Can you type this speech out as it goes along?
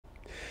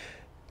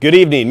Good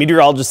evening.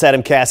 Meteorologist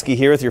Adam Caskey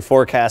here with your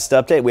forecast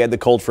update. We had the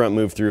cold front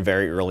move through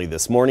very early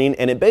this morning,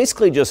 and it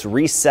basically just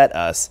reset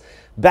us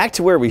back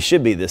to where we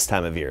should be this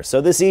time of year.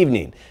 So this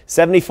evening,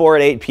 74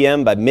 at 8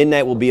 p.m. By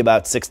midnight, will be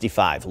about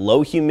 65.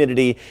 Low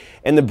humidity,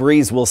 and the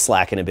breeze will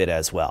slacken a bit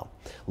as well.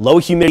 Low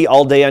humidity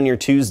all day on your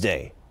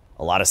Tuesday.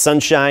 A lot of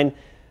sunshine,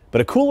 but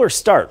a cooler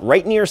start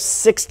right near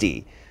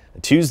 60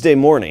 Tuesday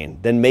morning,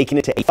 then making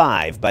it to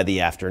 85 by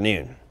the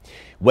afternoon.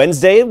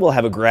 Wednesday, we'll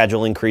have a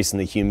gradual increase in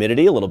the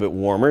humidity, a little bit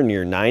warmer,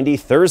 near 90.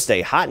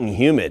 Thursday, hot and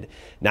humid,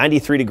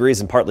 93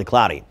 degrees and partly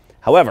cloudy.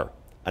 However,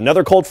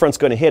 another cold front's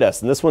going to hit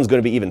us, and this one's going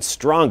to be even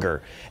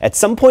stronger. At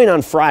some point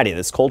on Friday,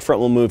 this cold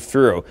front will move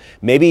through,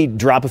 maybe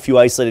drop a few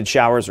isolated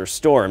showers or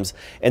storms,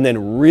 and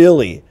then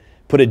really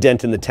put a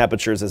dent in the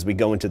temperatures as we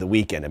go into the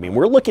weekend. I mean,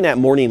 we're looking at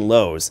morning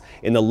lows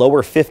in the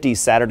lower 50s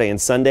Saturday and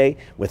Sunday,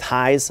 with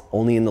highs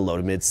only in the low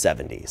to mid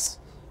 70s.